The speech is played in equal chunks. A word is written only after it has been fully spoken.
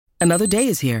Another day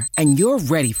is here, and you're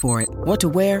ready for it. What to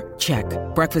wear? Check.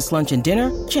 Breakfast, lunch, and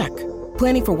dinner? Check.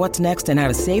 Planning for what's next and how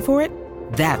to save for it?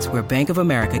 That's where Bank of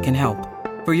America can help.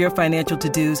 For your financial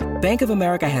to-dos, Bank of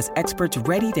America has experts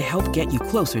ready to help get you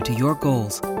closer to your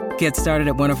goals. Get started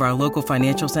at one of our local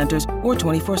financial centers or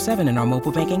 24/7 in our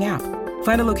mobile banking app.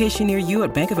 Find a location near you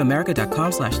at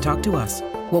bankofamerica.com/talktous.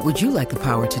 What would you like the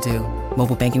power to do?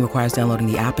 Mobile banking requires downloading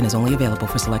the app and is only available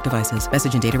for select devices.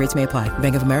 Message and data rates may apply.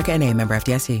 Bank of America N.A., member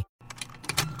FDIC.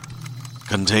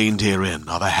 Contained herein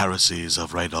are the heresies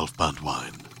of Radolf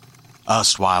Burntwine,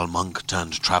 erstwhile monk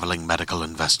turned traveling medical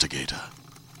investigator.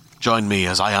 Join me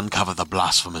as I uncover the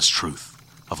blasphemous truth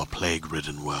of a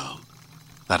plague-ridden world,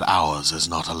 that ours is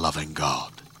not a loving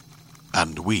God,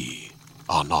 and we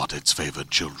are not its favored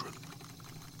children.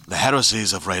 The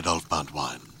heresies of Radolf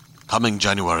Burntwine, coming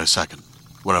January 2nd,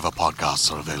 wherever podcasts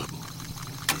are available.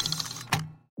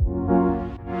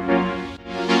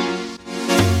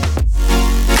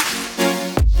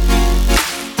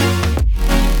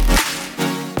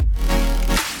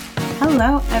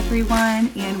 Hello,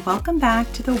 everyone, and welcome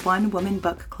back to the One Woman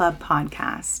Book Club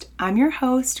podcast. I'm your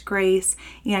host, Grace,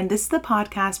 and this is the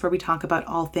podcast where we talk about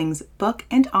all things book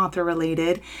and author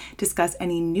related, discuss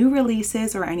any new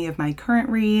releases or any of my current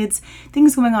reads,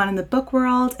 things going on in the book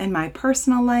world and my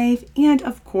personal life, and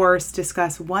of course,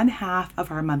 discuss one half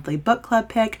of our monthly book club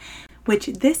pick, which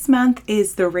this month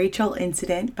is The Rachel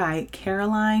Incident by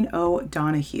Caroline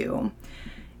O'Donoghue.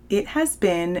 It has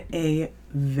been a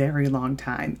very long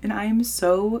time, and I am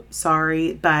so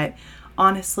sorry, but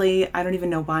honestly, I don't even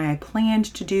know why I planned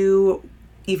to do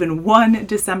even one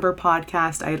December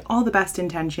podcast. I had all the best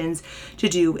intentions to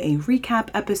do a recap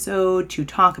episode, to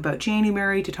talk about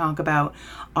January, to talk about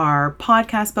our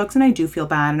podcast books, and I do feel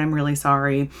bad, and I'm really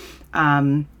sorry,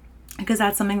 because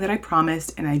that's something that I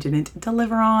promised and I didn't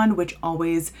deliver on, which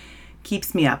always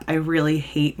keeps me up. I really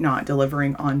hate not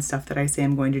delivering on stuff that I say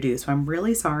I'm going to do. So I'm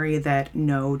really sorry that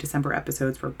no December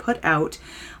episodes were put out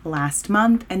last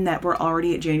month and that we're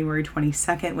already at January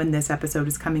 22nd when this episode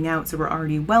is coming out. So we're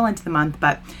already well into the month,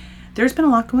 but there's been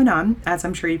a lot going on, as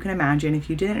I'm sure you can imagine.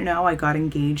 If you didn't know, I got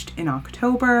engaged in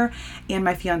October, and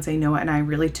my fiance Noah and I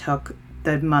really took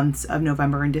the months of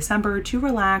November and December to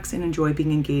relax and enjoy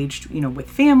being engaged, with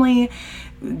family.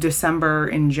 December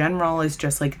in general is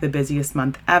just like the busiest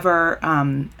month ever,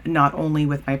 not only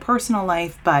with my personal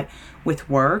life, but with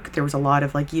work. There was a lot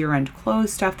of year-end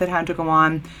close stuff that had to go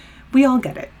on. We all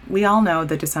get it. We all know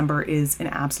that December is an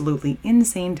absolutely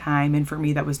insane time, and for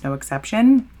me, that was no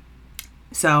exception.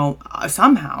 So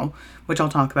somehow, which I'll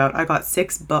talk about, I got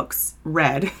 6 books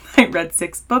read. I read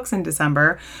 6 books in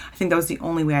December. I think that was the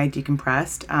only way I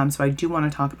decompressed. So I do want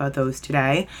to talk about those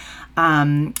today.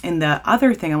 And the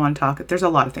other thing there's a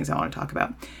lot of things I want to talk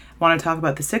about. I want to talk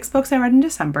about the 6 books I read in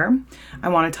December. I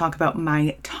want to talk about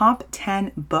my top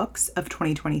 10 books of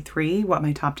 2023, what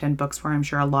my top 10 books were. I'm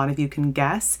sure a lot of you can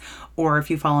guess, or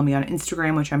if you follow me on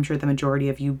Instagram, which I'm sure the majority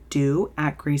of you do,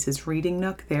 at Grace's Reading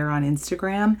Nook there on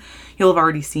Instagram, you'll have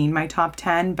already seen my top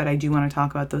 10, but I do want to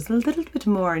talk about those a little bit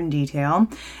more in detail.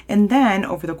 And then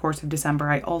over the course of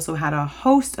December, I also had a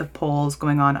host of polls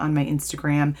going on my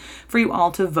Instagram for you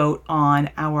all to vote on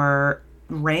our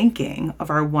ranking of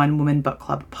our One Woman Book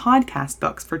Club podcast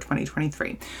books for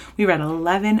 2023. We read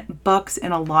 11 books,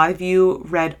 and a lot of you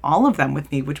read all of them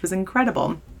with me, which was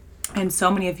incredible. And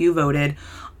so many of you voted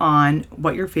on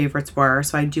what your favorites were.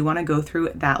 So I do want to go through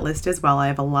that list as well. I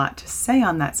have a lot to say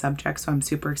on that subject, so I'm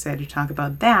super excited to talk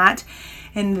about that.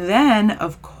 And then,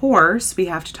 of course, we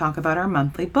have to talk about our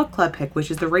monthly book club pick, which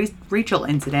is The Rachel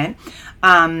Incident.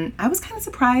 I was kind of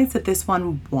surprised that this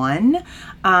one won.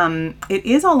 It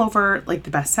is all over the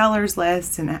bestsellers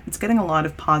list, and it's getting a lot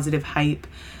of positive hype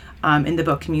in the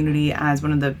book community as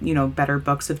one of the, better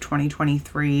books of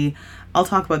 2023. I'll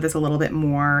talk about this a little bit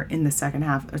more in the second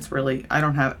half. I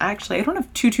don't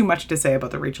have too much to say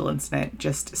about The Rachel Incident,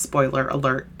 just spoiler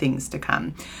alert, things to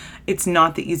come. It's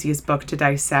not the easiest book to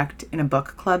dissect in a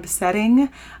book club setting,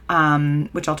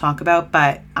 which I'll talk about,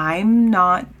 but I'm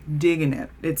not digging it.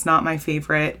 It's not my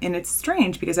favorite, and it's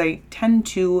strange because I tend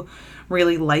to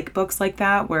really like books like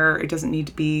that where it doesn't need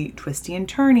to be twisty and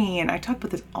turny, and I talk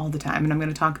about this all the time, and I'm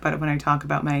going to talk about it when I talk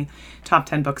about my top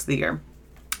 10 books of the year.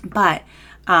 But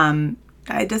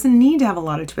it doesn't need to have a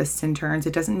lot of twists and turns.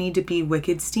 It doesn't need to be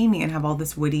wicked steamy and have all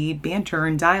this witty banter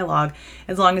and dialogue.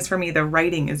 As long as for me, the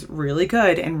writing is really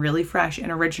good and really fresh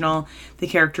and original. The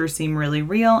characters seem really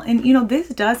real. And, this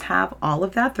does have all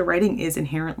of that. The writing is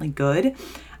inherently good.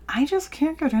 I just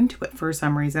can't get into it for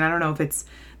some reason. I don't know if it's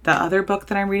the other book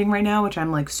that I'm reading right now, which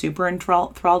I'm like super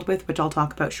enthralled with, which I'll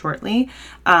talk about shortly.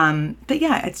 But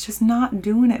yeah, it's just not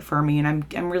doing it for me. And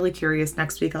I'm really curious.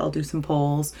 Next week I'll do some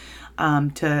polls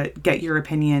to get your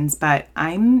opinions. But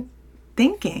I'm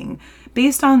thinking,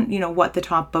 based on, what the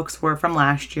top books were from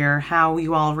last year, how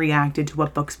you all reacted to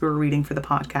what books we were reading for the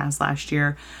podcast last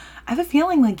year, I have a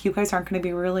feeling like you guys aren't going to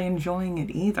be really enjoying it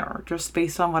either, just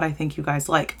based on what I think you guys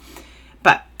like.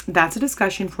 But that's a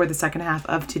discussion for the second half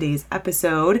of today's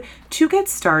episode. To get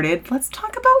started, let's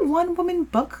talk about One Woman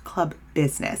Book Club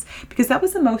business, because that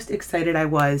was the most excited I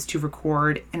was to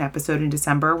record an episode in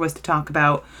December, was to talk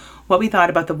about what we thought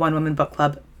about the One Woman Book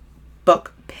Club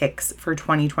book picks for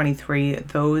 2023,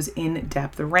 those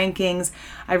in-depth rankings.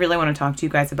 I really want to talk to you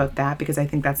guys about that because I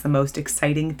think that's the most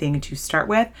exciting thing to start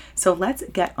with. So let's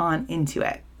get on into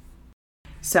it.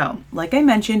 So, like I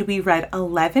mentioned, we read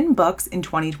 11 books in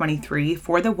 2023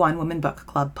 for the One Woman Book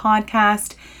Club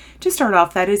podcast. To start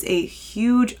off, that is a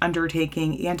huge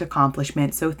undertaking and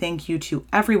accomplishment. So thank you to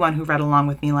everyone who read along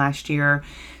with me last year.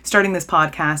 Starting this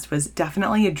podcast was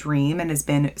definitely a dream and has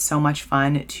been so much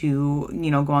fun to,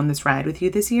 go on this ride with you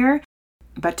this year.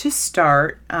 But to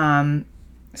start,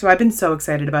 so I've been so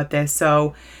excited about this.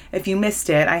 So if you missed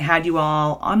it, I had you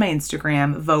all on my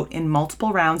Instagram vote in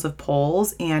multiple rounds of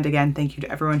polls. And again, thank you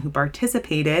to everyone who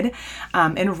participated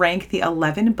and rank the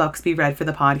 11 books we read for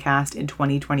the podcast in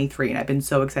 2023. And I've been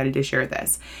so excited to share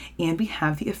this. And we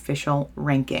have the official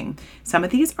ranking. Some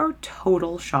of these are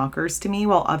total shockers to me,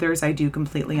 while others I do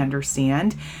completely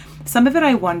understand. Some of it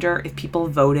I wonder if people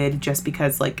voted just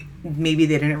because maybe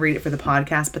they didn't read it for the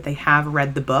podcast, but they have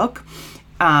read the book.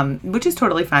 Which is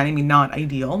totally fine. I mean, not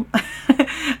ideal,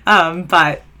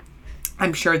 but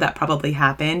I'm sure that probably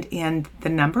happened. And the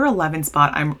number 11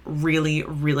 spot, I'm really,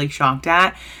 really shocked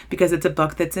at because it's a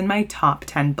book that's in my top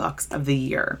 10 books of the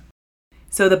year.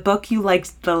 So the book you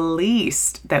liked the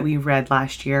least that we read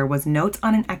last year was Notes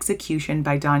on an Execution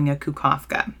by Danya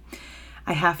Kukofka.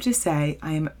 I have to say,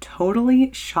 I am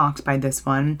totally shocked by this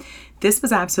one. This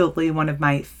was absolutely one of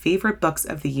my favorite books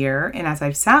of the year, and as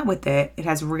I've sat with it, it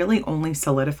has really only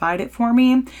solidified it for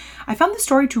me. I found the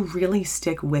story to really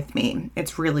stick with me.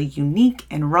 It's really unique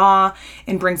and raw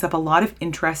and brings up a lot of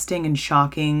interesting and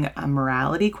shocking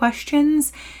morality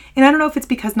questions. And I don't know if it's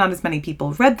because not as many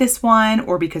people read this one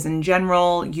or because in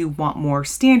general you want more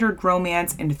standard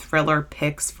romance and thriller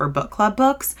picks for book club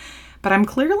books. But I'm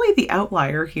clearly the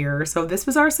outlier here. So this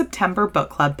was our September book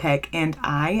club pick, and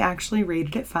I actually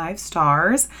rated it 5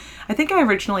 stars. I think I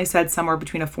originally said somewhere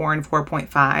between a 4 and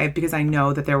 4.5 because I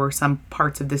know that there were some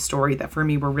parts of this story that for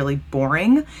me were really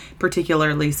boring,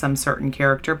 particularly some certain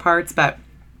character parts. But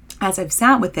as I've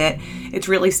sat with it, it's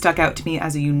really stuck out to me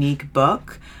as a unique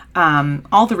book.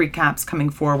 All the recaps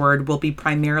coming forward will be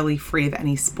primarily free of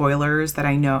any spoilers that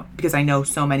I know, because I know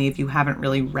so many of you haven't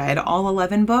really read all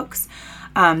 11 books.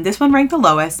 This one ranked the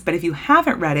lowest, but if you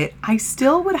haven't read it, I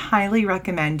still would highly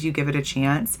recommend you give it a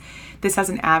chance. This has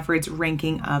an average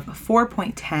ranking of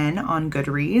 4.10 on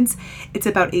Goodreads. It's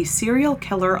about a serial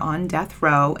killer on death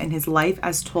row and his life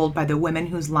as told by the women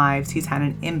whose lives he's had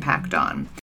an impact on.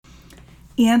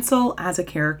 Ansel as a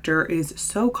character is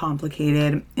so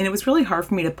complicated, and it was really hard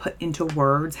for me to put into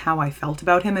words how I felt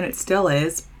about him, and it still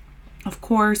is. Of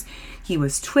course, he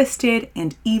was twisted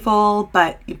and evil,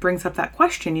 but it brings up that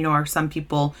question, are some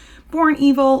people born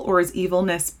evil, or is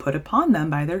evilness put upon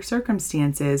them by their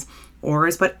circumstances? Or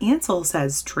is what Ansel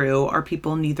says true? Are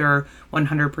people neither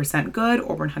 100% good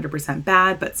or 100%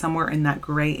 bad, but somewhere in that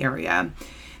gray area?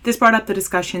 This brought up the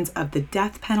discussions of the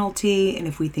death penalty and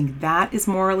if we think that is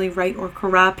morally right or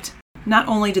corrupt. Not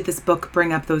only did this book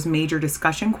bring up those major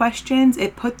discussion questions,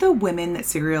 it put the women that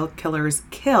serial killers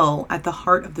kill at the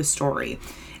heart of the story.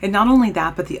 And not only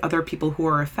that, but the other people who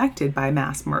are affected by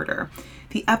mass murder.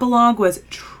 The epilogue was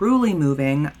truly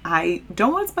moving. I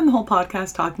don't want to spend the whole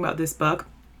podcast talking about this book,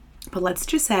 but let's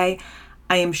just say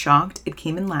I am shocked it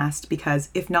came in last because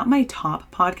if not my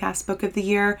top podcast book of the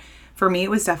year, for me it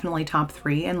was definitely top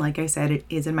 3. And like I said, it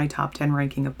is in my top 10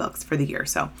 ranking of books for the year.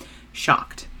 So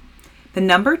shocked. The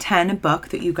number 10 book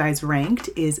that you guys ranked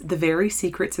is The Very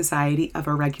Secret Society of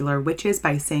Irregular Witches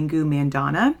by Sangu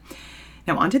Mandana.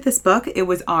 Now onto this book, it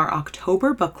was our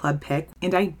October book club pick,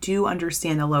 and I do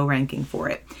understand the low ranking for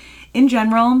it. In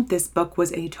general, this book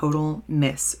was a total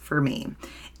miss for me.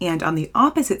 And on the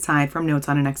opposite side from Notes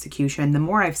on an Execution, the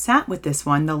more I've sat with this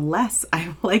one, the less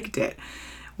I liked it.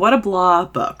 What a blah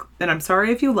book. And I'm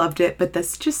sorry if you loved it, but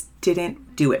this just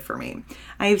didn't do it for me.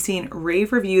 I have seen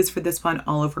rave reviews for this one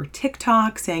all over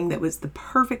TikTok saying that it was the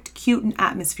perfect, cute, and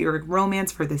atmospheric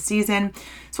romance for the season.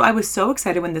 So I was so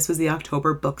excited when this was the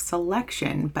October book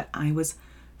selection, but I was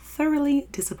thoroughly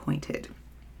disappointed.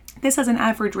 This has an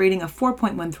average rating of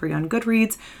 4.13 on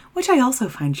Goodreads, which I also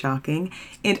find shocking,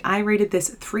 and I rated this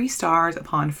 3 stars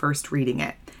upon first reading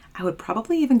it. I would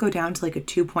probably even go down to like a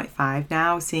 2.5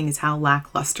 now, seeing as how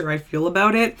lackluster I feel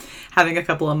about it, having a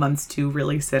couple of months to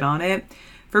really sit on it.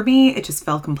 For me, it just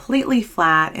fell completely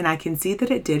flat, and I can see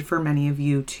that it did for many of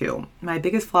you too. My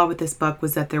biggest flaw with this book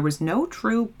was that there was no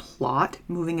true plot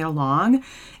moving it along.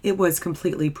 It was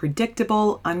completely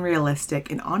predictable, unrealistic,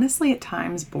 and honestly at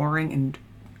times boring and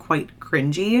quite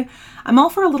cringy. I'm all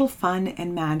for a little fun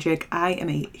and magic. I am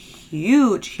a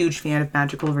huge fan of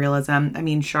magical realism. I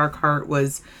mean, Shark Heart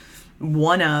was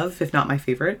one of, if not my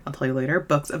favorite, I'll tell you later,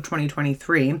 books of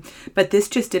 2023, but this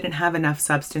just didn't have enough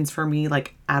substance for me,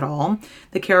 like, at all.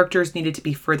 The characters needed to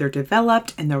be further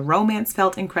developed, and the romance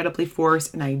felt incredibly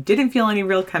forced, and I didn't feel any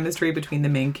real chemistry between the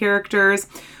main characters.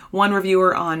 One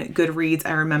reviewer on Goodreads,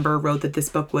 I remember, wrote that this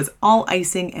book was all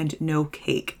icing and no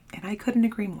cake, and I couldn't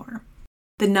agree more.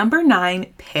 The number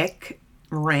 9 pick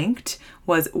ranked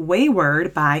was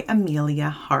Wayward by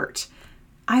Amelia Hart.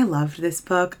 I loved this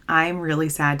book. I'm really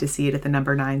sad to see it at the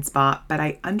number 9 spot, but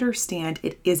I understand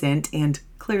it isn't, and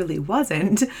clearly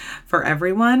wasn't, for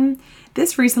everyone.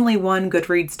 This recently won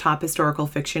Goodreads Top Historical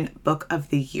Fiction Book of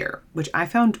the Year, which I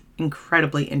found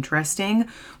incredibly interesting.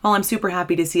 While I'm super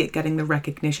happy to see it getting the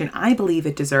recognition I believe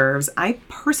it deserves, I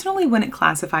personally wouldn't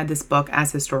classify this book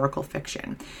as historical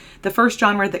fiction. The first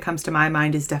genre that comes to my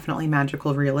mind is definitely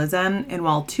magical realism, and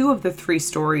while 2 of the 3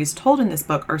 stories told in this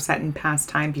book are set in past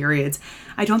time periods,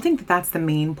 I don't think that that's the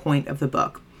main point of the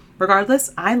book.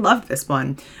 Regardless, I loved this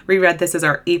one. Reread this as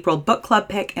our April book club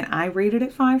pick, and I rated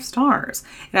it 5 stars.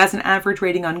 It has an average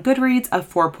rating on Goodreads of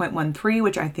 4.13,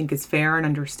 which I think is fair and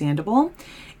understandable.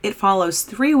 It follows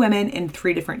 3 women in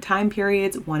 3 different time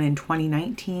periods, one in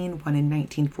 2019, one in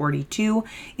 1942,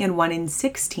 and one in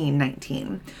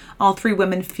 1619. All 3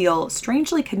 women feel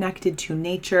strangely connected to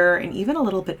nature and even a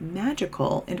little bit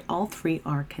magical, and all 3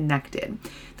 are connected.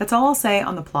 That's all I'll say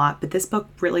on the plot, but this book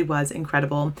really was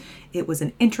incredible. It was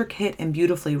an intricate and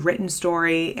beautifully written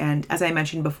story, and as I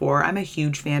mentioned before, I'm a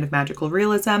huge fan of magical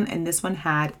realism, and this one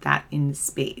had that in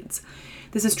spades.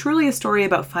 This is truly a story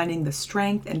about finding the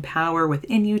strength and power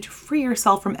within you to free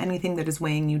yourself from anything that is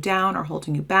weighing you down or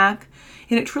holding you back.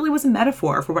 And it truly was a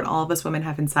metaphor for what all of us women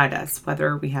have inside us,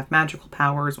 whether we have magical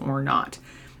powers or not.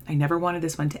 I never wanted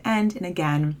this one to end. And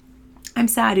again, I'm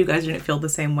sad you guys didn't feel the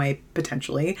same way,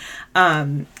 potentially.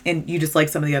 And you just like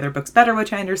some of the other books better,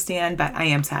 which I understand, but I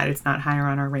am sad it's not higher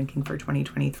on our ranking for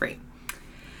 2023.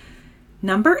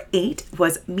 Number 8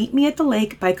 was Meet Me at the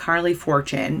Lake by Carly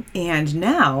Fortune. And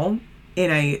now, in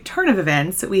a turn of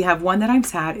events, we have one that I'm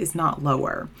sad is not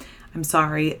lower. I'm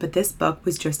sorry, but this book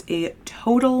was just a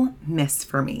total miss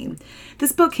for me.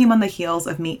 This book came on the heels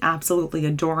of me absolutely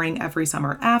adoring Every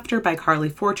Summer After by Carly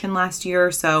Fortune last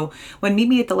year, so when Meet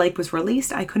Me at the Lake was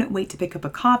released, I couldn't wait to pick up a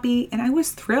copy, and I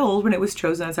was thrilled when it was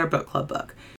chosen as our book club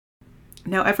book.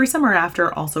 Now, Every Summer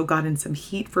After also got in some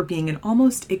heat for being an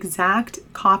almost exact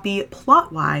copy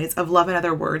plot-wise of Love and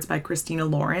Other Words by Christina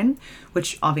Lauren,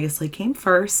 which obviously came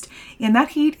first, and that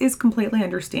heat is completely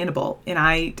understandable, and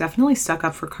I definitely stuck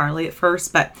up for Carly at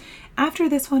first, but after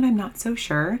this one, I'm not so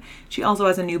sure. She also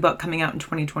has a new book coming out in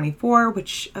 2024,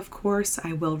 which, of course,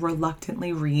 I will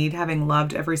reluctantly read, having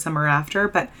loved Every Summer After,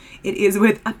 but it is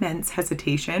with immense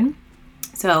hesitation.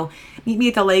 So Meet Me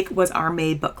at the Lake was our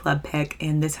May book club pick,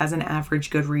 and this has an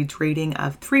average Goodreads rating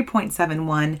of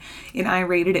 3.71, and I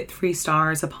rated it 3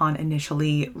 stars upon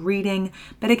initially reading.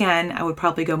 But again, I would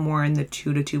probably go more in the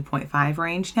 2 to 2.5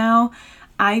 range now.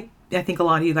 I think a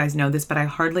lot of you guys know this, but I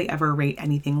hardly ever rate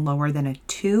anything lower than a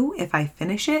 2 if I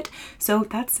finish it, so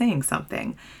that's saying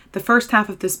something. The first half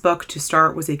of this book to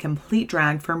start was a complete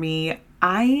drag for me.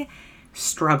 I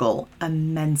struggle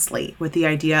immensely with the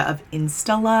idea of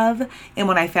insta-love, and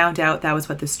when I found out that was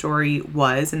what the story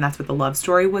was, and that's what the love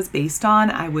story was based on,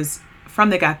 I was, from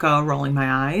the get-go, rolling my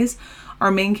eyes.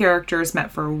 Our main characters met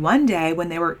for one day when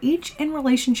they were each in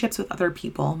relationships with other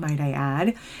people, might I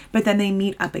add, but then they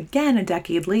meet up again a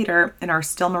decade later and are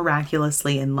still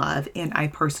miraculously in love, and I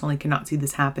personally cannot see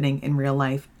this happening in real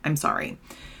life. I'm sorry.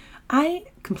 I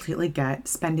completely get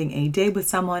spending a day with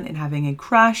someone and having a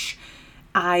crush.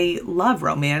 I love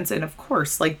romance, and of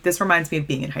course, like, this reminds me of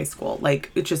being in high school.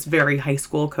 Like, it's just very high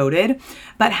school coded,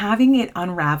 but having it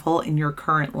unravel in your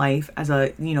current life as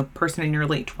a, person in your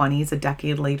late 20s a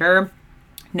decade later,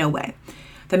 no way.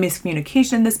 The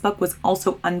miscommunication in this book was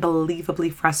also unbelievably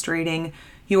frustrating.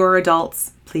 You are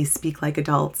adults, please speak like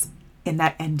adults. In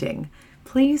that ending,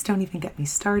 please don't even get me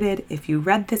started. If you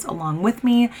read this along with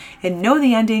me and know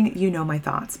the ending, you know my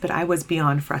thoughts, but I was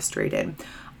beyond frustrated.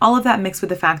 All of that mixed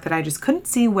with the fact that I just couldn't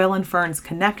see Will and Fern's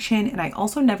connection, and I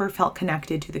also never felt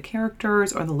connected to the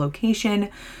characters or the location.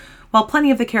 While plenty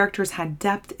of the characters had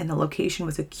depth and the location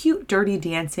was a cute, dirty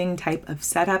dancing type of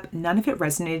setup, none of it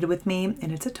resonated with me,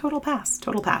 and it's a total pass.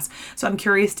 So I'm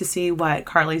curious to see what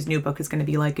Carly's new book is going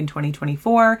to be like in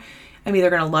 2024. I'm either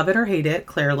going to love it or hate it,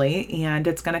 clearly, and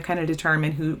it's going to kind of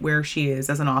determine where she is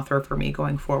as an author for me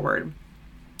going forward.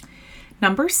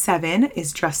 Number 7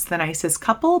 is Just the Nicest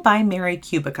Couple by Mary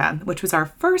Kubica, which was our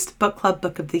first book club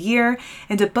book of the year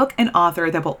and a book and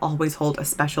author that will always hold a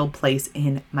special place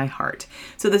in my heart.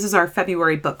 So this is our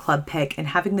February book club pick, and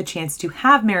having the chance to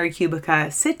have Mary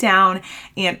Kubica sit down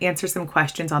and answer some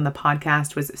questions on the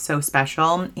podcast was so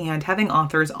special, and having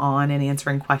authors on and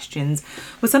answering questions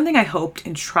was something I hoped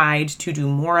and tried to do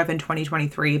more of in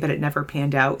 2023, but it never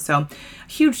panned out. So a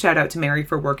huge shout out to Mary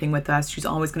for working with us. She's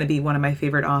always going to be one of my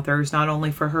favorite authors, not only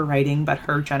for her writing, but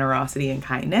her generosity and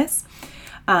kindness.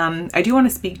 I do want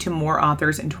to speak to more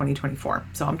authors in 2024,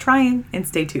 so I'm trying, and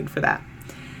stay tuned for that.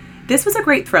 This was a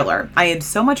great thriller. I had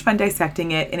so much fun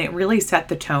dissecting it, and it really set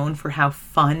the tone for how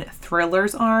fun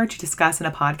thrillers are to discuss in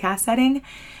a podcast setting.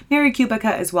 Mary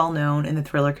Kubica is well known in the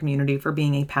thriller community for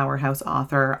being a powerhouse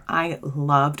author. I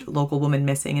loved Local Woman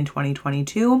Missing in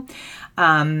 2022,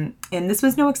 and this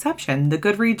was no exception. The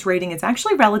Goodreads rating is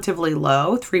actually relatively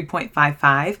low,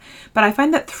 3.55, but I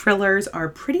find that thrillers are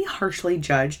pretty harshly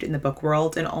judged in the book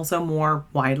world and also more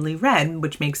widely read,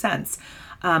 which makes sense.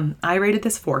 I rated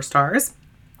this 4 stars.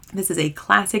 This is a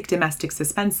classic domestic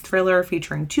suspense thriller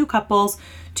featuring 2 couples,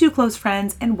 2 close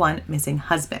friends, and 1 missing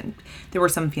husband. There were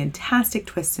some fantastic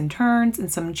twists and turns and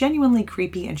some genuinely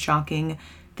creepy and shocking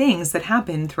things that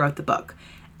happened throughout the book.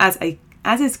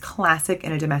 As is classic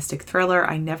in a domestic thriller,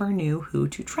 I never knew who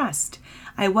to trust.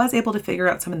 I was able to figure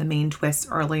out some of the main twists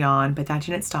early on, but that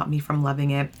didn't stop me from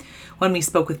loving it. When we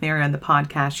spoke with Mary on the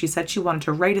podcast, she said she wanted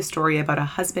to write a story about a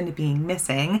husband being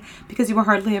missing because you will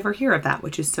hardly ever hear of that,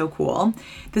 which is so cool.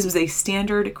 This was a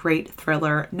standard, great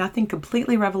thriller, nothing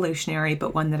completely revolutionary,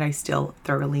 but one that I still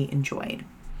thoroughly enjoyed.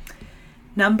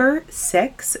 Number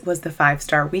 6 was The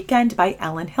 5-Star Weekend by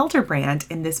Elin Hilderbrand,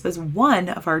 and this was one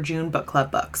of our June book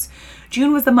club books.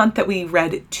 June was the month that we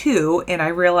read 2, and I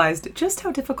realized just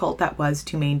how difficult that was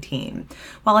to maintain.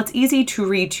 While it's easy to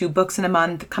read 2 books in a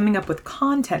month, coming up with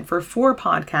content for 4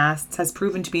 podcasts has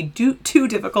proven to be too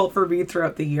difficult for me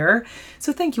throughout the year.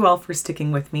 So thank you all for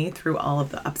sticking with me through all of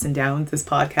the ups and downs this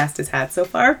podcast has had so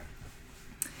far.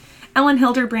 Elin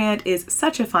Hilderbrand is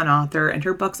such a fun author, and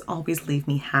her books always leave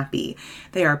me happy.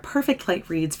 They are perfect light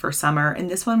reads for summer, and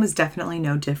this one was definitely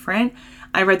no different.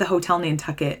 I read The Hotel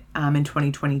Nantucket in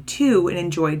 2022 and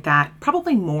enjoyed that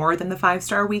probably more than The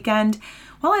 5-Star Weekend.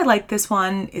 While I like this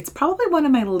one, it's probably one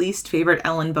of my least favorite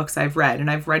Elin books I've read,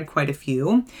 and I've read quite a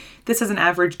few. This has an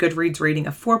average Goodreads rating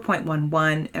of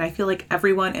 4.11, and I feel like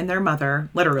everyone and their mother,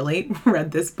 literally,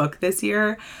 read this book this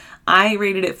year. I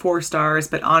rated it 4 stars,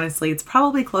 but honestly, it's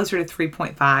probably closer to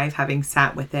 3.5, having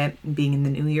sat with it and being in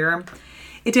the new year.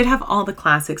 It did have all the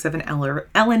classics of an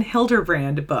Elin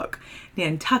Hilderbrand book.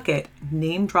 Nantucket,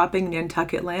 name-dropping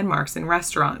Nantucket landmarks and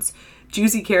restaurants,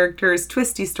 juicy characters,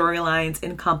 twisty storylines,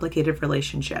 and complicated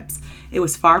relationships. It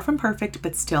was far from perfect,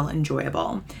 but still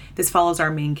enjoyable. This follows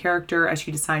our main character as she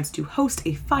decides to host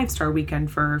a 5-star weekend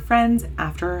for her friends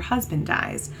after her husband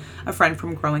dies. A friend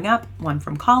from growing up, one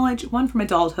from college, one from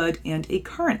adulthood, and a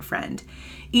current friend.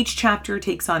 Each chapter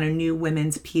takes on a new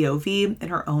woman's POV and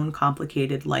her own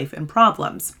complicated life and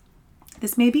problems.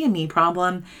 This may be a me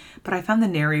problem, but I found the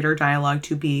narrator dialogue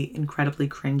to be incredibly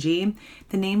cringy.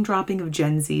 The name dropping of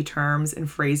Gen Z terms and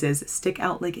phrases stick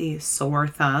out like a sore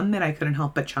thumb, and I couldn't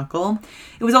help but chuckle.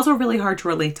 It was also really hard to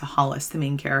relate to Hollis, the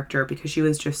main character, because she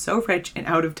was just so rich and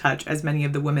out of touch as many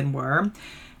of the women were.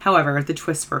 However, the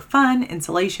twists were fun and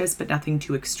salacious, but nothing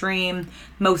too extreme.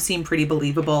 Most seemed pretty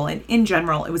believable, and in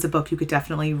general, it was a book you could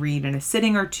definitely read in a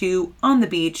sitting or two on the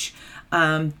beach.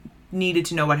 Needed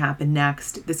to know what happened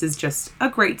next. This is just a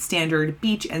great standard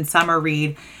beach and summer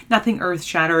read. Nothing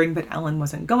earth-shattering, but Elin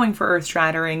wasn't going for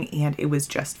earth-shattering, and it was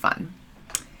just fun.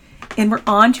 And we're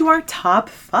on to our top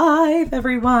 5,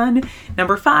 everyone.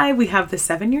 Number 5, we have The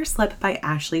 7-Year Slip by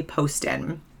Ashley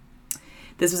Poston.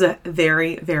 This was a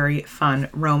very, very fun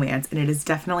romance, and it is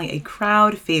definitely a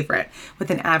crowd favorite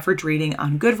with an average rating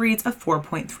on Goodreads of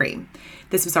 4.3.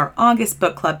 This was our August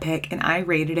book club pick, and I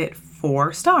rated it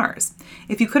 4 stars.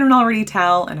 If you couldn't already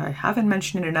tell, and I haven't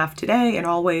mentioned it enough today and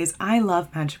always, I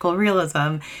love magical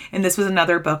realism, and this was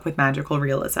another book with magical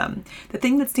realism. The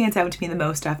thing that stands out to me the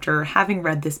most after having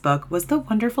read this book was the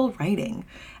wonderful writing.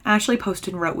 Ashley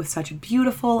Poston wrote with such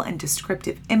beautiful and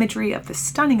descriptive imagery of the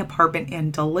stunning apartment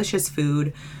and delicious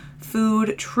food,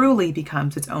 Food truly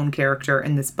becomes its own character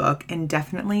in this book and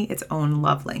definitely its own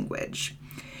love language.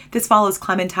 This follows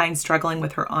Clementine struggling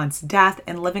with her aunt's death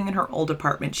and living in her old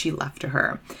apartment she left to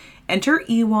her. Enter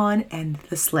Iwan and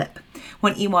the slip.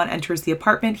 When Iwan enters the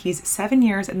apartment, he's 7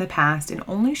 years in the past and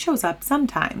only shows up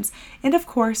sometimes. And of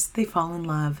course, they fall in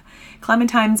love.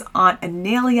 Clementine's aunt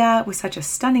Analia was such a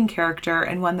stunning character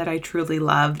and one that I truly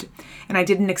loved. And I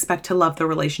didn't expect to love the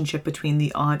relationship between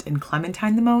the aunt and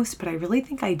Clementine the most, but I really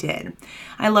think I did.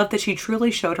 I love that she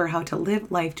truly showed her how to live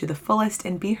life to the fullest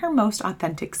and be her most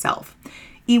authentic self.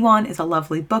 Iwan is a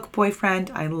lovely book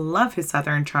boyfriend. I love his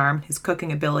southern charm. His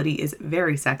cooking ability is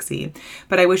very sexy,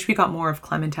 but I wish we got more of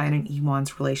Clementine and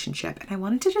Iwan's relationship, and I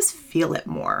wanted to just feel it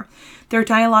more. Their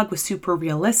dialogue was super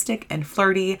realistic and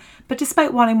flirty, but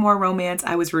despite wanting more romance,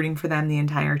 I was rooting for them the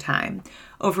entire time.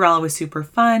 Overall, it was super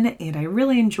fun, and I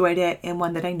really enjoyed it, and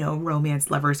one that I know romance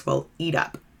lovers will eat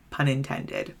up, pun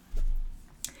intended.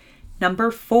 Number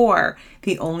 4,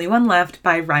 The Only One Left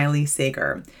by Riley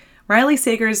Sager. Riley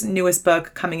Sager's newest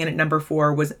book, coming in at number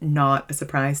 4, was not a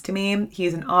surprise to me.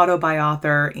 He's an auto-buy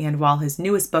author, and while his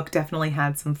newest book definitely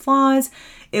had some flaws,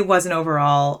 it was an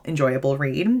overall enjoyable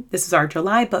read. This is our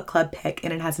July book club pick,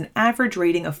 and it has an average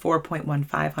rating of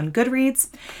 4.15 on Goodreads.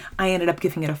 I ended up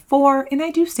giving it a 4, and I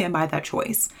do stand by that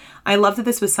choice. I love that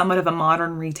this was somewhat of a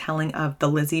modern retelling of the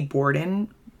Lizzie Borden,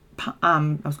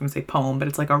 poem, but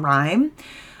it's like a rhyme.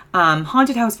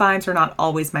 Haunted house vibes are not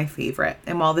always my favorite,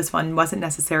 and while this one wasn't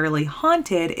necessarily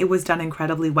haunted, it was done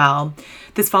incredibly well.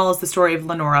 This follows the story of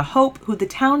Lenora Hope, who the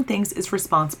town thinks is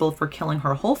responsible for killing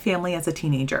her whole family as a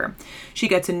teenager. She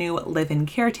gets a new live-in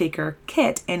caretaker,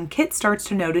 Kit, and Kit starts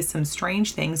to notice some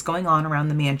strange things going on around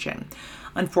the mansion.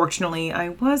 Unfortunately, I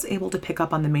was able to pick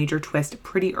up on the major twist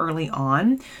pretty early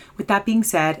on. With that being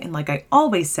said, and like I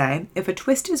always say, if a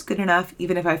twist is good enough,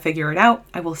 even if I figure it out,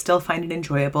 I will still find it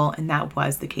enjoyable, and that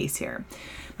was the case here.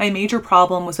 My major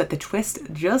problem was that the twist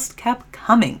just kept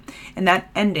coming, and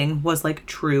that ending was like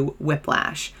true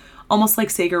whiplash. Almost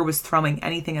like Sager was throwing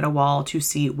anything at a wall to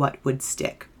see what would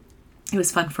stick. It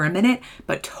was fun for a minute,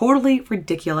 but totally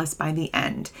ridiculous by the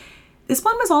end. This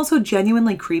one was also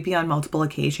genuinely creepy on multiple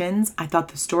occasions. I thought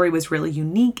the story was really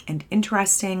unique and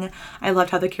interesting. I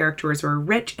loved how the characters were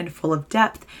rich and full of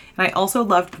depth, and I also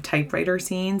loved the typewriter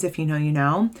scenes, if you know, you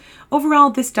know. Overall,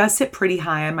 this does sit pretty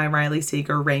high on my Riley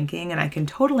Sager ranking, and I can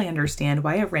totally understand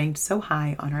why it ranked so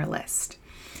high on our list.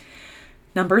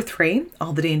 Number 3,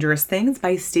 All the Dangerous Things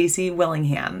by Stacey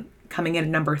Willingham. Coming in at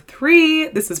number 3,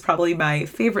 this is probably my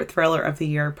favorite thriller of the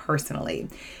year personally.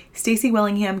 Stacey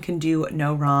Willingham can do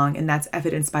no wrong, and that's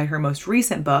evidenced by her most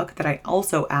recent book that I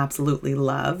also absolutely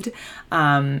loved.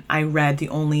 I read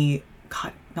Only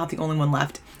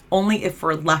If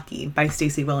We're Lucky by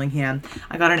Stacey Willingham.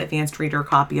 I got an advanced reader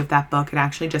copy of that book. It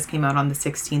actually just came out on the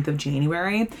 16th of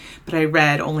January, but I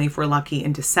read Only If We're Lucky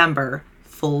in December.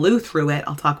 Flew through it.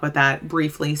 I'll talk about that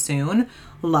briefly soon.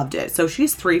 Loved it. So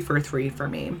she's 3 for 3 for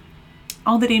me.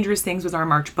 All the Dangerous Things was our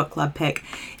March book club pick,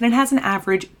 and it has an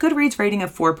average Goodreads rating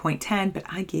of 4.10, but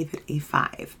I gave it a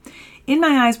 5. In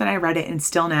my eyes when I read it, and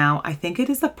still now, I think it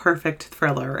is the perfect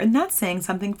thriller, and that's saying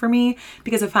something for me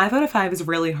because a 5 out of 5 is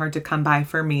really hard to come by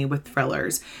for me with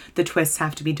thrillers. The twists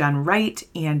have to be done right,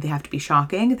 and they have to be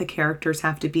shocking. The characters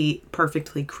have to be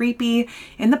perfectly creepy,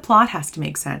 and the plot has to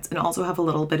make sense and also have a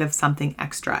little bit of something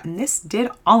extra, and this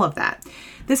did all of that.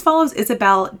 This follows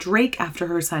Isabel Drake after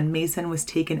her son Mason was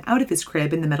taken out of his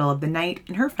crib in the middle of the night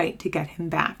in her fight to get him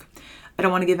back. I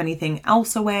don't want to give anything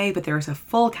else away, but there's a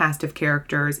full cast of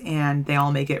characters and they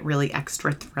all make it really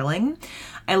extra thrilling.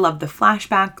 I love the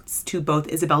flashbacks to both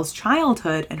Isabel's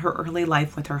childhood and her early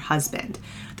life with her husband.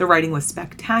 The writing was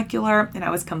spectacular and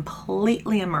I was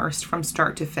completely immersed from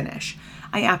start to finish.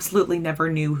 I absolutely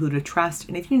never knew who to trust,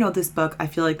 and if you know this book, I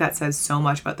feel like that says so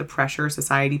much about the pressure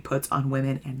society puts on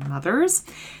women and mothers.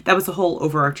 That was the whole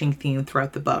overarching theme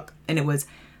throughout the book, and it was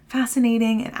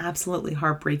fascinating and absolutely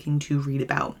heartbreaking to read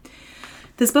about.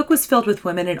 This book was filled with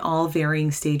women in all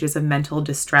varying stages of mental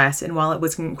distress, and while it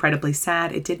was incredibly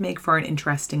sad, it did make for an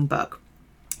interesting book.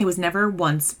 It was never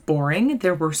once boring.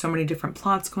 There were so many different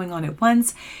plots going on at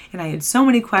once, and I had so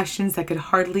many questions that could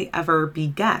hardly ever be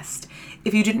guessed.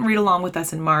 If you didn't read along with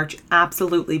us in March,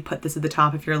 absolutely put this at the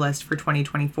top of your list for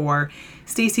 2024.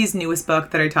 Stacey's newest book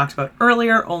that I talked about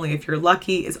earlier, Only If You're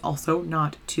Lucky, is also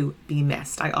not to be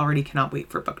missed. I already cannot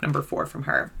wait for book number 4 from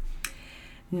her.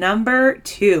 Number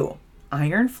 2,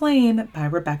 Iron Flame by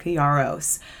Rebecca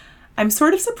Yarros. I'm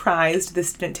sort of surprised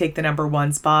this didn't take the number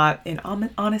 1 spot, and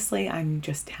honestly, I'm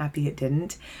just happy it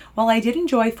didn't. While I did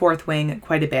enjoy Fourth Wing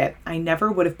quite a bit, I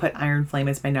never would have put Iron Flame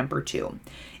as my number 2.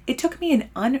 It took me an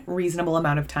unreasonable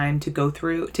amount of time to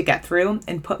get through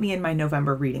and put me in my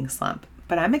November reading slump.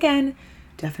 But I'm, again,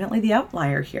 definitely the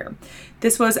outlier here.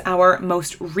 This was our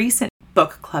most recent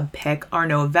book club pick, our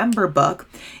November book,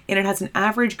 and it has an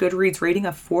average Goodreads rating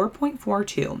of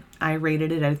 4.42. I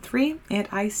rated it at a 3, and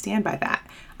I stand by that.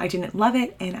 I didn't love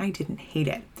it, and I didn't hate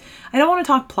it. I don't want to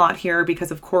talk plot here because,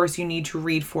 of course, you need to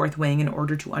read Fourth Wing in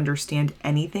order to understand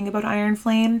anything about Iron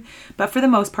Flame, but for the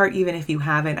most part, even if you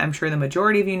haven't, I'm sure the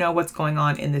majority of you know what's going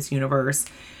on in this universe.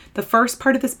 The first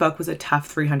part of this book was a tough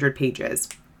 300 pages.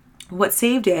 What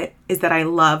saved it is that I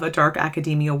love a dark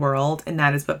academia world, and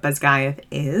that is what Basgiath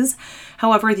is.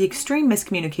 However, the extreme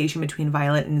miscommunication between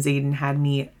Violet and Xaden had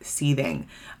me seething.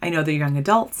 I know they're young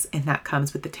adults, and that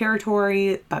comes with the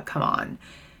territory, but come on.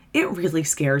 It really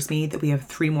scares me that we have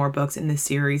 3 more books in this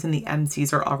series and the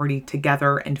MCs are already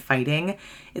together and fighting.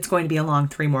 It's going to be a long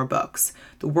 3 more books.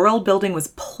 The world building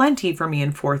was plenty for me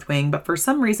in Fourth Wing, but for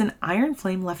some reason, Iron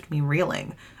Flame left me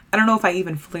reeling. I don't know if I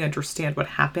even fully understand what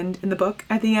happened in the book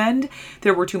at the end.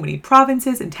 There were too many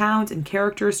provinces and towns and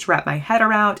characters to wrap my head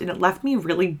around, and it left me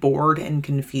really bored and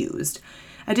confused.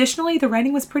 Additionally, the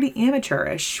writing was pretty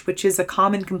amateurish, which is a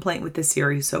common complaint with this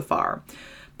series so far.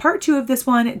 Part 2 of this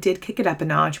one did kick it up a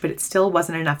notch, but it still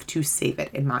wasn't enough to save it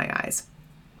in my eyes.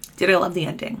 Did I love the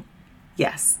ending?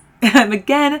 Yes. I'm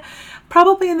again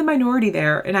probably in the minority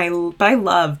there, but I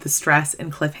love the stress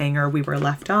and cliffhanger we were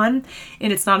left on,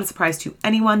 and it's not a surprise to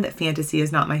anyone that fantasy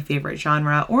is not my favorite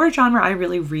genre, or a genre I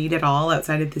really read at all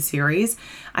outside of the series.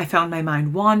 I found my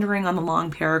mind wandering on the long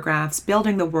paragraphs,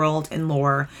 building the world and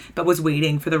lore, but was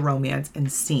waiting for the romance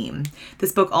and steam.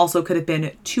 This book also could have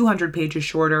been 200 pages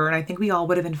shorter, and I think we all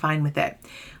would have been fine with it.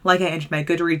 Like I ended my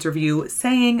Goodreads review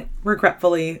saying,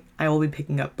 regretfully, I will be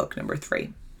picking up book number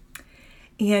 3.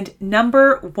 And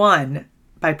number 1,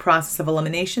 by process of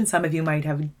elimination, some of you might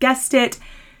have guessed it,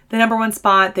 the number 1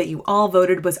 spot that you all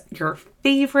voted was your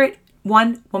favorite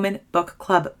One Woman Book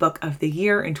Club book of the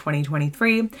year in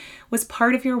 2023 was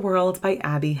Part of Your World by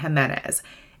Abby Jimenez.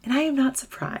 And I am not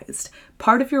surprised.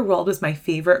 Part of Your World was my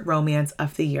favorite romance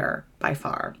of the year, by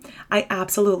far. I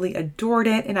absolutely adored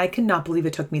it, and I cannot believe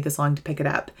it took me this long to pick it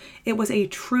up. It was a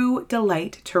true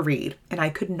delight to read, and I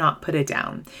could not put it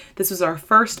down. This was our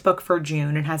first book for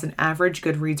June and has an average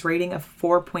Goodreads rating of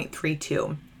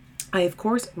 4.32. I, of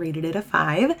course, rated it a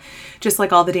 5. Just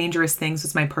like All the Dangerous Things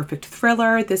was my perfect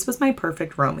thriller, this was my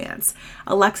perfect romance.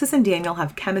 Alexis and Daniel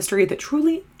have chemistry that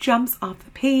truly jumps off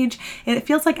the page, and it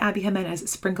feels like Abby Jimenez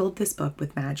sprinkled this book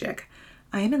with magic.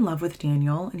 I am in love with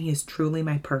Daniel, and he is truly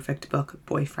my perfect book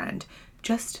boyfriend.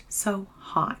 Just so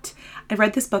hot. I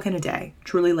read this book in a day,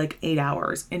 truly like 8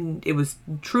 hours, and it was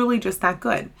truly just that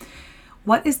good.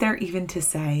 What is there even to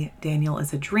say? Daniel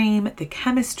is a dream. The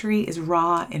chemistry is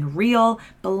raw and real,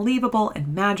 believable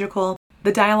and magical.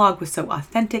 The dialogue was so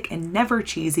authentic and never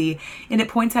cheesy, and it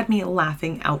points at me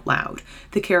laughing out loud.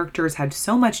 The characters had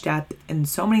so much depth and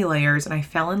so many layers, and I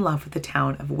fell in love with the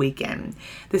town of Waken.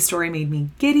 This story made me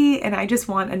giddy, and I just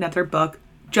want another book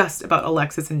just about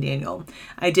Alexis and Daniel.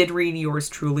 I did read Yours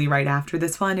Truly right after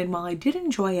this one, and while I did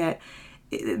enjoy it,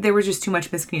 there was just too much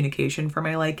miscommunication for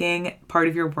my liking. Part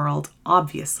of Your World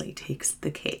obviously takes the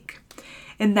cake.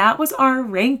 And that was our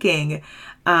ranking.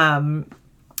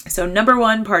 So number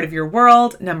 1, Part of Your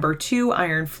World. Number 2,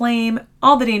 Iron Flame.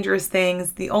 All the Dangerous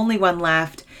Things. The only one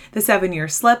left. The 7-Year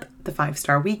Slip. The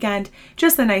 5-Star Weekend.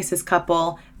 Just the Nicest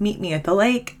Couple. Meet Me at the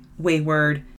Lake.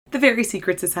 Wayward. The Very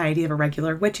Secret Society of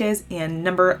Irregular Witches. And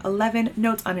number 11,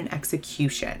 Notes on an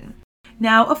Execution.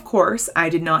 Now, of course, I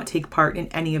did not take part in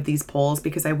any of these polls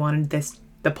because I wanted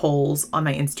the polls on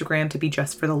my Instagram to be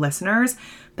just for the listeners.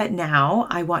 But now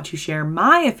I want to share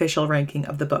my official ranking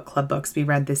of the book club books we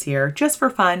read this year, just for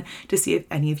fun, to see if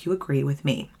any of you agree with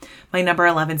me. My number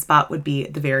 11 spot would be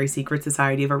The Very Secret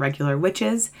Society of Irregular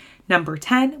Witches. Number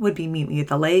 10 would be Meet Me at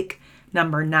the Lake.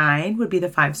 Number 9 would be The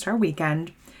 5-Star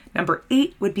Weekend. Number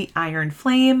 8 would be Iron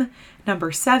Flame.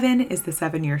 Number 7 is The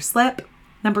 7-Year Slip.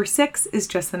 Number 6 is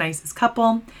Just the Nicest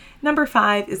Couple. Number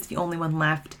 5 is The Only One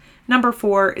Left. Number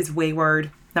 4 is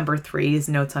Wayward. Number 3 is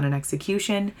Notes on an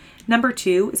Execution. Number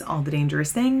 2 is All the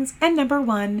Dangerous Things. And number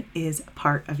 1 is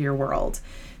Part of Your World.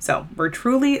 So we're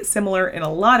truly similar in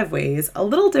a lot of ways, a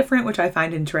little different, which I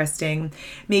find interesting.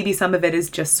 Maybe some of it is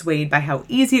just swayed by how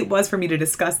easy it was for me to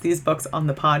discuss these books on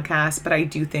the podcast, but I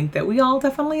do think that we all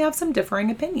definitely have some differing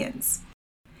opinions.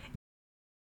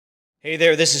 Hey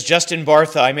there, this is Justin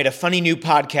Bartha. I made a funny new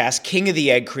podcast, King of the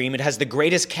Egg Cream. It has the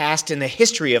greatest cast in the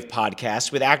history of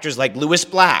podcasts with actors like Louis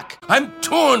Black. I'm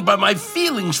torn by my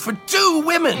feelings for two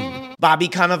women. Bobby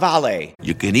Cannavale.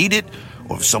 You can eat it,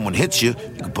 or if someone hits you,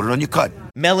 you can put it on your cut.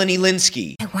 Melanie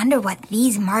Linsky. I wonder what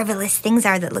these marvelous things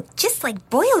are that look just like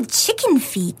boiled chicken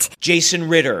feet. Jason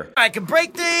Ritter. I can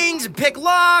break things and pick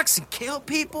locks and kill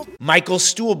people. Michael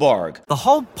Stuhlbarg. The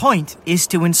whole point is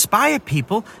to inspire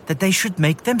people that they should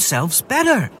make themselves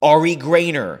better. Ari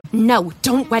Grainer. No,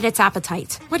 don't whet its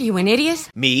appetite. What are you, an idiot?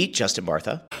 Me, Justin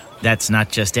Bartha. That's not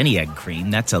just any egg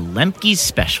cream, that's a Lemke's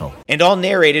special. And all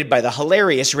narrated by the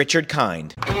hilarious Richard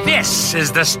Kind. This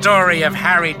is the story of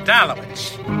Harry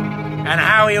Dalowitz and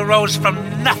how he rose from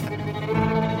nothing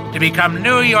to become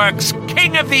New York's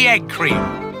King of the Egg Cream.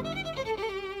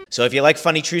 So if you like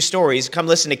funny true stories, come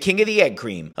listen to King of the Egg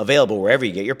Cream, available wherever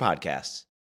you get your podcasts.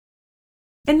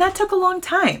 And that took a long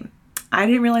time. I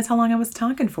didn't realize how long I was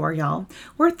talking for, y'all.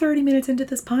 We're 30 minutes into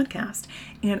this podcast,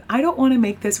 and I don't want to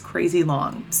make this crazy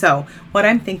long. So what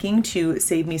I'm thinking to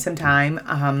save me some time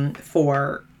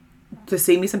for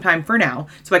now,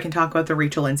 so I can talk about the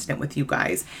Rachel incident with you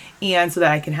guys, and so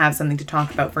that I can have something to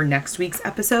talk about for next week's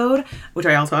episode, which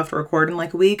I also have to record in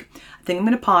like a week. I think I'm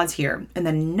going to pause here, and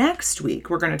then next week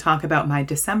we're going to talk about my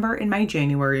December and my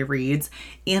January reads,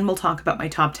 and we'll talk about my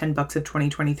top 10 books of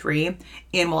 2023,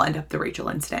 and we'll end up the Rachel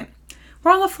incident.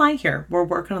 We're on the fly here. We're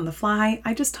working on the fly.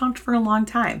 I just talked for a long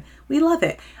time. We love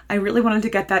it. I really wanted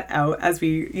to get that out as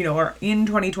we, are in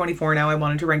 2024 now. I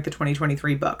wanted to rank the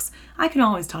 2023 books. I can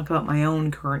always talk about my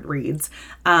own current reads.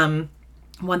 One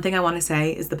thing I want to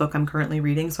say is the book I'm currently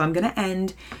reading. So I'm going to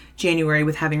end January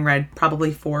with having read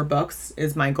probably 4 books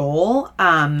is my goal.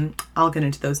 I'll get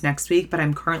into those next week, but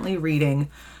I'm currently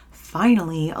reading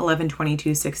finally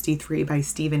 11/22/63 by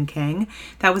Stephen King.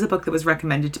 That was a book that was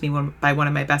recommended to me by one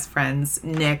of my best friends,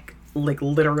 Nick, like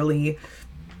literally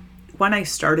when I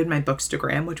started my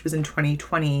Bookstagram, which was in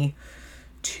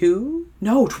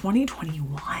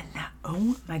 2021.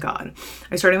 Oh my God.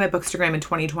 I started my Bookstagram in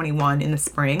 2021 in the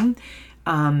spring.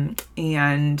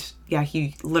 And yeah,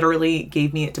 he literally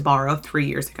gave me it to borrow 3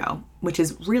 years ago, which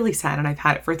is really sad. And I've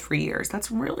had it for 3 years.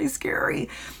 That's really scary.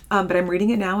 But I'm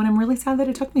reading it now and I'm really sad that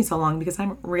it took me so long because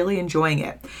I'm really enjoying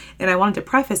it. And I wanted to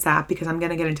preface that because I'm going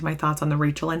to get into my thoughts on the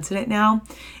Rachel incident now.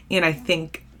 And I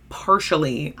think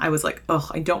partially I was like,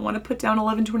 I don't want to put down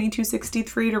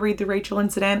 11/22/63 to read the Rachel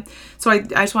incident. So I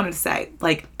just wanted to say,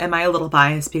 like, am I a little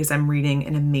biased because I'm reading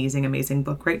an amazing, amazing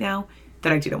book right now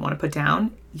that I didn't want to put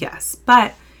down? Yes,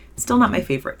 but still not my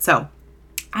favorite. So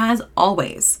as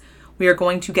always, we are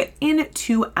going to get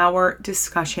into our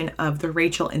discussion of the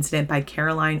Rachel incident by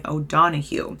Caroline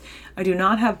O'Donoghue. I do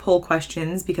not have poll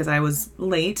questions because I was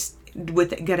late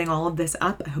with getting all of this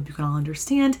up. I hope you can all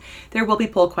understand. There will be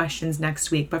poll questions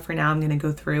next week, but for now I'm going to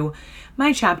go through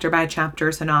my chapter by chapter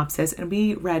synopsis, and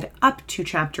we read up to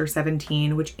chapter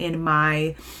 17, which in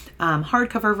my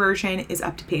hardcover version is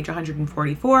up to page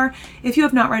 144. If you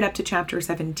have not read up to chapter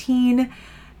 17,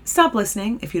 stop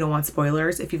listening if you don't want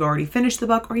spoilers. If you've already finished the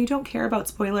book or you don't care about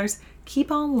spoilers,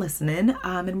 keep on listening,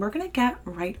 and we're going to get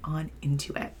right on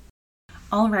into it.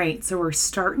 All right, so we're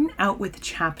starting out with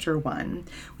chapter 1.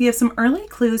 We have some early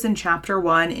clues in chapter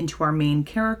 1 into our main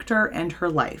character and her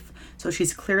life. So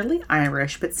she's clearly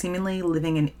Irish, but seemingly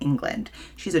living in England.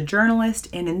 She's a journalist,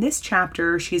 and in this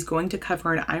chapter, she's going to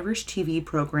cover an Irish TV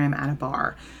program at a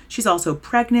bar. She's also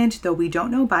pregnant, though we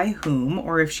don't know by whom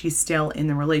or if she's still in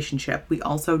the relationship. We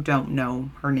also don't know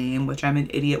her name, which I'm an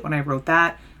idiot when I wrote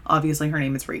that. Obviously, her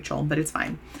name is Rachel, but it's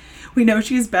fine. We know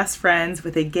she's best friends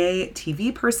with a gay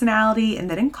TV personality, and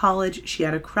that in college she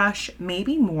had a crush,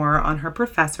 maybe more, on her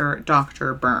professor,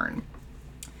 Dr. Byrne.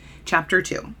 Chapter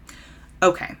 2.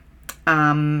 Okay,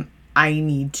 I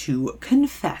need to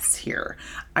confess here.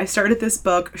 I started this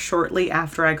book shortly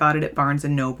after I got it at Barnes &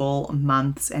 Noble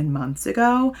months and months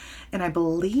ago, and I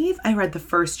believe I read the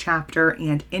first chapter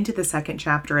and into the second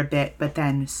chapter a bit, but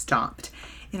then stopped.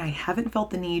 And I haven't felt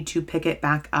the need to pick it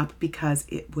back up because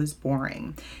it was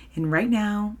boring. And right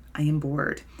now, I am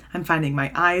bored. I'm finding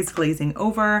my eyes glazing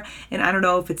over, and I don't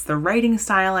know if it's the writing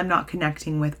style I'm not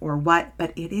connecting with or what,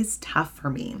 but it is tough for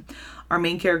me. Our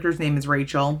main character's name is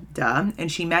Rachel, and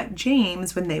she met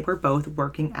James when they were both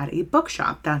working at a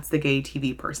bookshop. That's the gay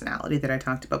TV personality that I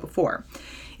talked about before.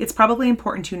 It's probably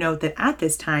important to note that at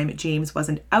this time, James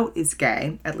wasn't out as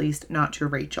gay, at least not to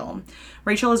Rachel.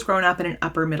 Rachel has grown up in an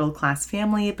upper middle class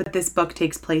family, but this book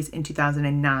takes place in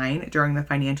 2009 during the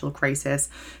financial crisis,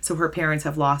 so her parents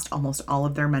have lost almost all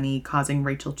of their money, causing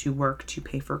Rachel to work to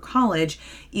pay for college,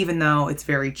 even though it's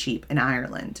very cheap in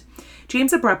Ireland.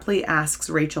 James abruptly asks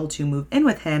Rachel to move in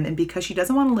with him, and because she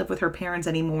doesn't want to live with her parents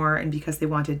anymore and because they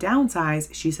want to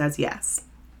downsize, she says yes.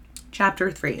 Chapter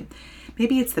 3.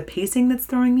 Maybe it's the pacing that's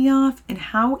throwing me off, and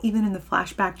how even in the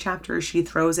flashback chapters she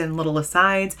throws in little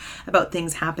asides about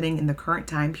things happening in the current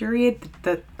time period.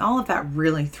 All of that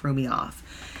really threw me off.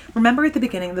 Remember at the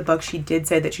beginning of the book, she did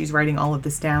say that she's writing all of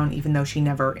this down, even though she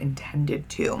never intended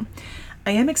to.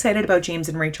 I am excited about James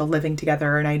and Rachel living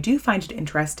together, and I do find it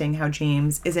interesting how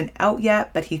James isn't out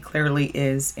yet, but he clearly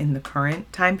is in the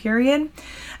current time period.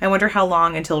 I wonder how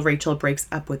long until Rachel breaks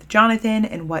up with Jonathan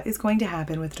and what is going to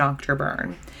happen with Dr.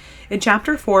 Byrne. In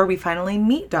Chapter 4, we finally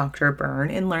meet Dr.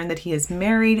 Byrne and learn that he is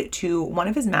married to one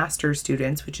of his master's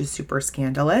students, which is super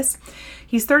scandalous.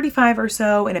 He's 35 or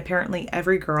so, and apparently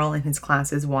every girl in his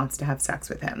classes wants to have sex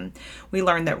with him. We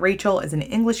learn that Rachel is an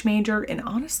English major, and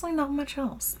honestly not much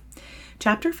else.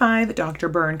 Chapter 5, Dr.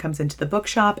 Byrne comes into the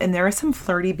bookshop, and there is some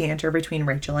flirty banter between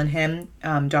Rachel and him.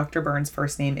 Dr. Byrne's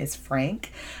first name is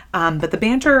Frank, but the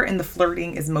banter and the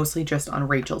flirting is mostly just on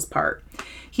Rachel's part.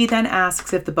 He then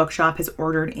asks if the bookshop has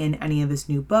ordered in any of his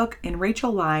new book, and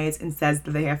Rachel lies and says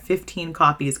that they have 15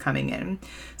 copies coming in.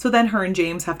 So then her and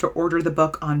James have to order the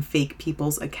book on fake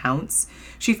people's accounts.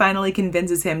 She finally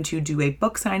convinces him to do a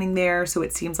book signing there, so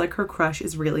it seems like her crush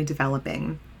is really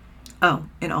developing. Oh,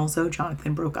 and also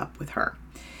Jonathan broke up with her.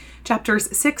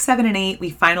 Chapters 6, 7, and 8, we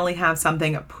finally have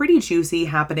something pretty juicy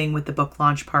happening with the book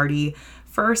launch party.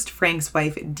 First, Frank's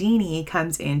wife, Deanie,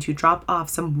 comes in to drop off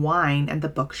some wine at the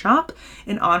bookshop,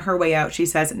 and on her way out, she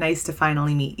says, "Nice to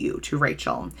finally meet you," to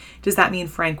Rachel. Does that mean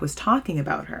Frank was talking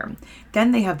about her?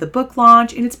 Then they have the book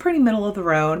launch, and it's pretty middle of the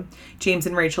road. James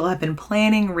and Rachel have been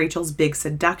planning Rachel's big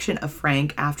seduction of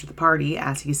Frank after the party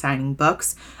as he's signing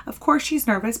books. Of course, she's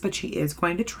nervous, but she is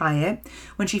going to try it.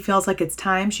 When she feels like it's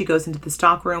time, she goes into the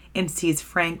stockroom and sees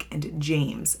Frank and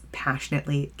James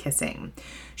passionately kissing.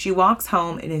 She walks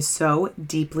home and is so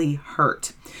deeply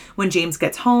hurt. When James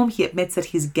gets home, he admits that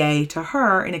he's gay to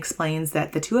her and explains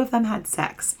that the two of them had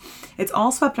sex. It's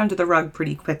all swept under the rug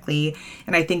pretty quickly,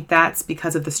 and I think that's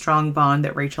because of the strong bond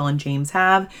that Rachel and James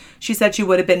have. She said she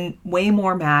would have been way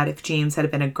more mad if James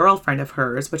had been a girlfriend of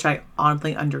hers, which I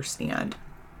oddly understand.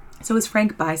 So is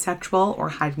Frank bisexual or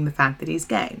hiding the fact that he's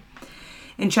gay?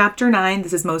 In Chapter 9,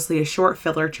 this is mostly a short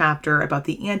filler chapter about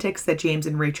the antics that James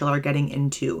and Rachel are getting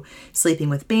into, sleeping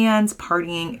with bands,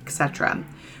 partying, etc.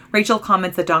 Rachel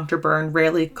comments that Dr. Byrne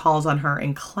rarely calls on her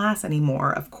in class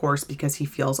anymore, of course, because he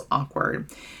feels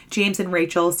awkward. James and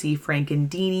Rachel see Frank and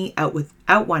Deanie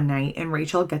out one night, and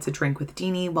Rachel gets a drink with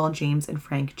Deanie while James and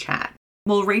Frank chat.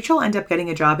 Will Rachel end up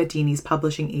getting a job at Deanie's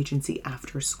publishing agency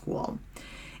after school?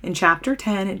 In Chapter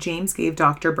 10, James gave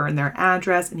Dr. Byrne their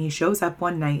address, and he shows up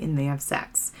one night and they have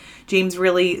sex. James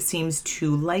really seems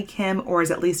to like him, or is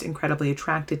at least incredibly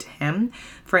attracted to him.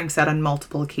 Frank said on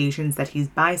multiple occasions that he's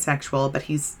bisexual, but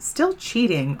he's still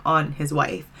cheating on his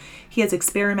wife. He has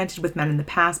experimented with men in the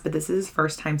past, but this is his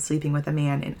first time sleeping with a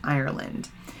man in Ireland.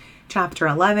 Chapter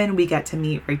 11, we get to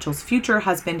meet Rachel's future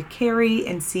husband, Carrie,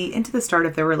 and see into the start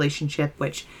of their relationship,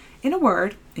 which, in a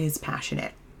word, is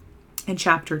passionate. In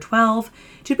Chapter 12,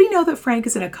 did we know that Frank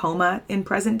is in a coma in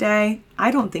present day?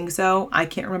 I don't think so. I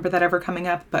can't remember that ever coming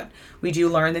up, but we do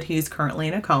learn that he's currently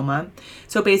in a coma.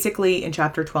 So basically, in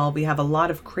Chapter 12, we have a lot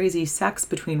of crazy sex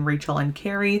between Rachel and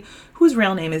Carrie, whose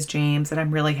real name is James, and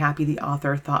I'm really happy the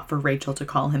author thought for Rachel to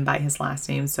call him by his last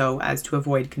name so as to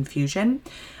avoid confusion,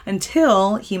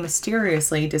 until he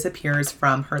mysteriously disappears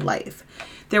from her life.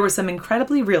 There was some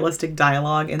incredibly realistic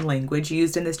dialogue and language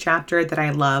used in this chapter that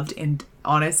I loved and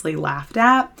honestly laughed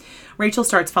at. Rachel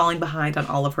starts falling behind on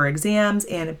all of her exams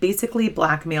and basically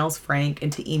blackmails Frank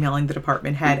into emailing the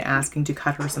department head asking to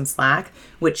cut her some slack,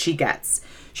 which she gets.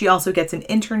 She also gets an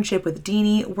internship with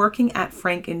Deanie, working at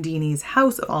Frank and Deanie's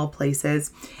house of all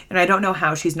places, and I don't know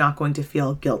how she's not going to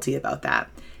feel guilty about that.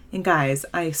 And guys,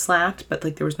 I slacked, but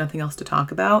there was nothing else to talk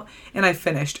about, and I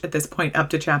finished at this point up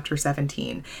to Chapter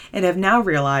 17, and have now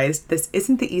realized this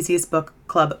isn't the easiest book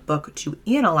club book to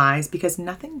analyze because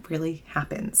nothing really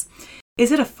happens.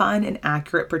 Is it a fun and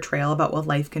accurate portrayal about what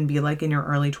life can be like in your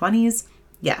early 20s?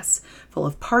 Yes, full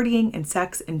of partying and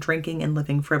sex and drinking and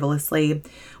living frivolously.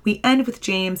 We end with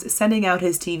James sending out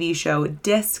his TV show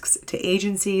discs to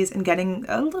agencies and getting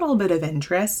a little bit of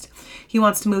interest. He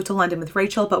wants to move to London with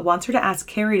Rachel, but wants her to ask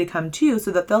Carrie to come too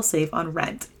so that they'll save on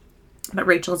rent. But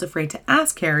Rachel is afraid to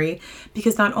ask Harry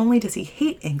because not only does he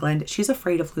hate England, she's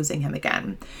afraid of losing him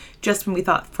again. Just when we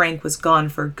thought Frank was gone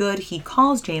for good, he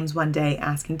calls James one day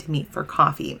asking to meet for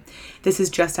coffee. This is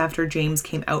just after James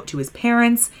came out to his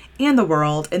parents and the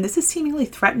world, and this is seemingly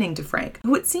threatening to Frank,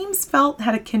 who it seems felt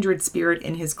had a kindred spirit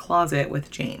in his closet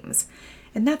with James.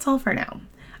 And that's all for now.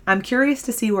 I'm curious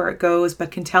to see where it goes,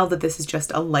 but can tell that this is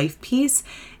just a life piece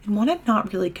and one I'm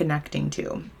not really connecting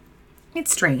to.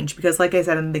 It's strange because, like I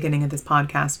said in the beginning of this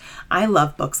podcast, I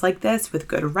love books like this with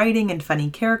good writing and funny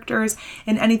characters,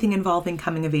 and anything involving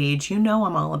coming of age, I'm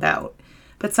all about.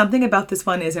 But something about this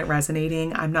one isn't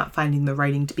resonating. I'm not finding the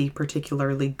writing to be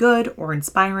particularly good or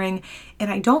inspiring,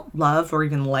 and I don't love or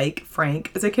even like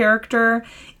Frank as a character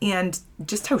and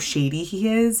just how shady he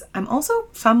is. I'm also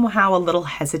somehow a little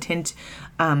hesitant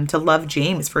to love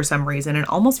James for some reason and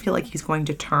almost feel like he's going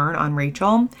to turn on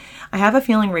Rachel. I have a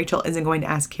feeling Rachel isn't going to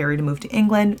ask Harry to move to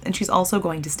England, and she's also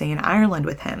going to stay in Ireland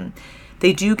with him.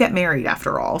 They do get married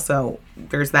after all, so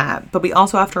there's that. But we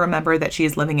also have to remember that she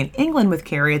is living in England with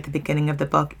Carrie at the beginning of the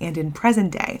book and in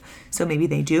present day, so maybe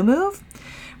they do move.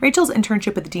 Rachel's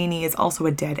internship with Deanie is also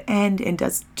a dead end and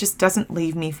just doesn't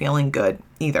leave me feeling good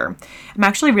either. I'm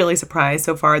actually really surprised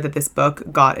so far that this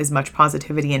book got as much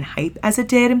positivity and hype as it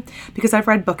did, because I've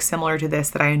read books similar to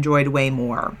this that I enjoyed way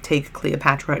more. Take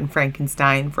Cleopatra and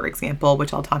Frankenstein, for example,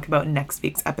 which I'll talk about in next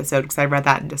week's episode because I read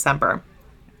that in December.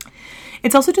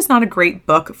 It's also just not a great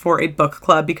book for a book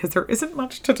club because there isn't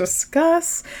much to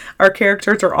discuss. Our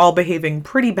characters are all behaving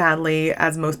pretty badly,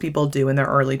 as most people do in their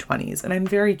early 20s, and I'm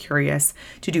very curious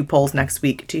to do polls next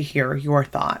week to hear your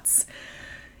thoughts.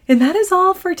 And that is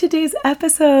all for today's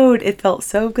episode. It felt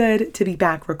so good to be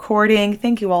back recording.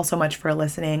 Thank you all so much for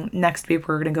listening. Next week,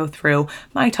 we're going to go through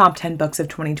my top 10 books of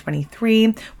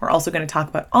 2023. We're also going to talk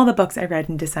about all the books I read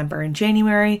in December and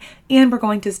January. And we're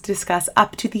going to discuss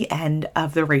up to the end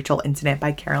of The Rachel Incident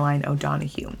by Caroline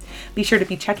O'Donoghue. Be sure to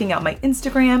be checking out my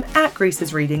Instagram at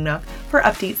Grace's Reading Nook for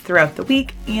updates throughout the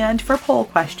week and for poll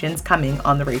questions coming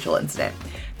on The Rachel Incident.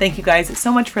 Thank you guys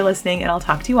so much for listening, and I'll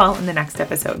talk to you all in the next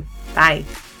episode. Bye.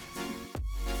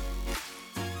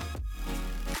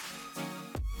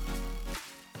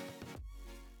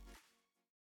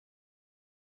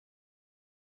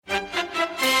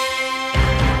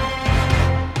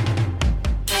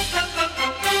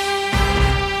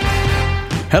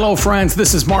 Hello, friends.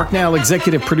 This is Mark Nell,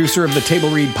 executive producer of the Table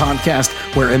Read podcast,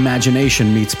 where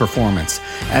imagination meets performance.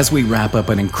 As we wrap up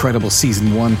an incredible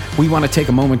season 1, we want to take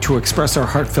a moment to express our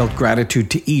heartfelt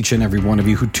gratitude to each and every one of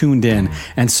you who tuned in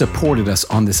and supported us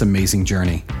on this amazing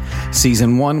journey.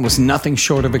 Season 1 was nothing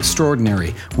short of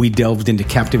extraordinary. We delved into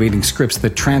captivating scripts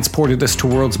that transported us to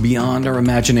worlds beyond our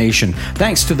imagination,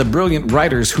 thanks to the brilliant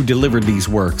writers who delivered these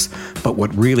works. But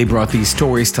what really brought these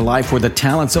stories to life were the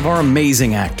talents of our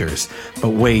amazing actors.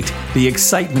 But wait, the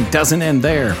excitement doesn't end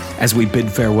there. As we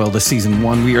bid farewell to Season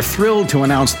 1, we are thrilled to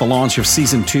announce the launch of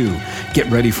Season 2. Get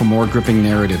ready for more gripping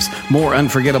narratives, more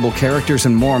unforgettable characters,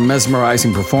 and more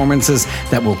mesmerizing performances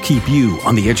that will keep you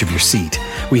on the edge of your seat.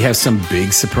 We have some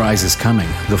big surprises coming.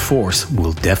 The Force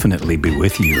will definitely be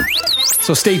with you.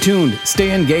 So stay tuned,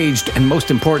 stay engaged, and most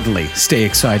importantly, stay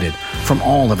excited. From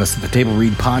all of us at the Table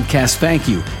Read podcast, thank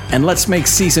you, and let's make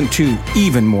Season 2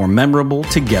 even more memorable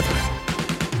together.